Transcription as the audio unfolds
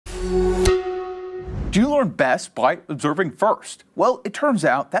Do you learn best by observing first? Well, it turns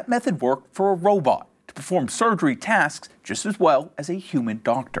out that method worked for a robot to perform surgery tasks just as well as a human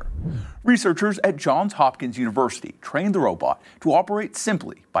doctor. Researchers at Johns Hopkins University trained the robot to operate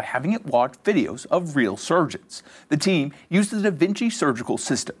simply by having it watch videos of real surgeons. The team used the Vinci Surgical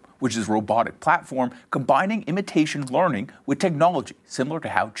System, which is a robotic platform combining imitation learning with technology similar to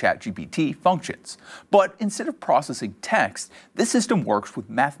how ChatGPT functions. But instead of processing text, this system works with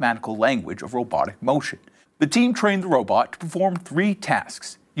mathematical language of robotic motion. The team trained the robot to perform 3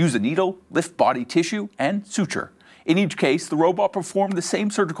 tasks: use a needle, lift body tissue, and suture. In each case, the robot performed the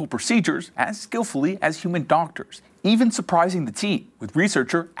same surgical procedures as skillfully as human doctors, even surprising the team, with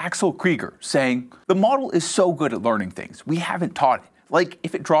researcher Axel Krieger saying, "The model is so good at learning things, we haven't taught it. Like,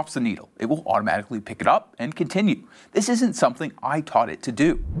 if it drops the needle, it will automatically pick it up and continue. This isn't something I taught it to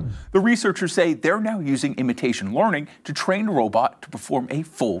do." The researchers say they're now using imitation learning to train a robot to perform a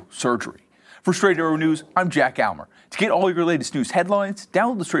full surgery. For Straight Arrow News, I'm Jack Almer. To get all your latest news headlines,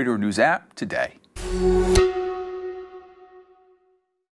 download the Straight Arrow News app today.